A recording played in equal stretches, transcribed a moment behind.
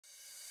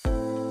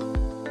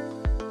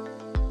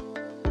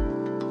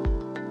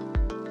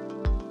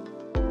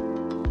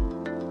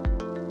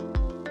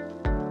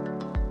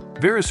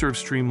Verisurf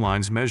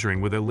streamlines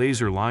measuring with a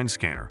laser line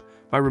scanner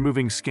by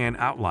removing scan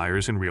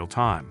outliers in real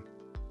time.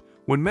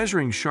 When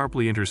measuring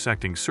sharply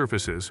intersecting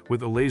surfaces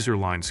with a laser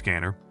line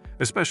scanner,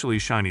 especially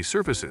shiny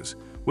surfaces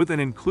with an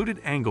included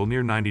angle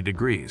near 90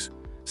 degrees,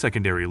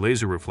 secondary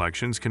laser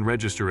reflections can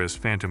register as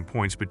phantom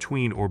points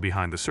between or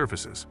behind the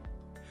surfaces.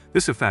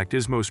 This effect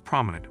is most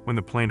prominent when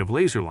the plane of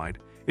laser light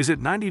is at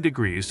 90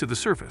 degrees to the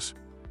surface.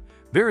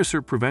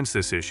 Verisurf prevents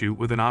this issue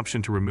with an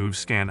option to remove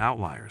scan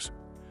outliers.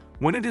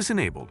 When it is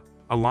enabled,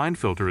 a line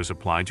filter is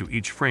applied to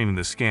each frame in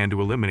the scan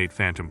to eliminate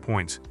phantom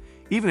points,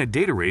 even at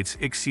data rates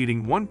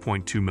exceeding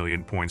 1.2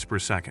 million points per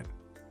second.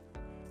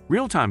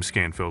 Real-time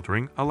scan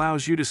filtering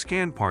allows you to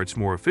scan parts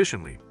more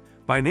efficiently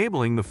by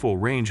enabling the full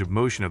range of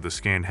motion of the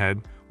scan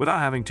head without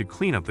having to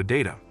clean up the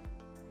data.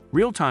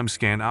 Real-time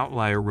scan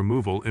outlier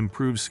removal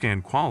improves scan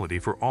quality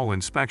for all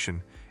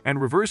inspection and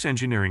reverse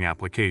engineering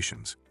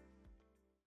applications.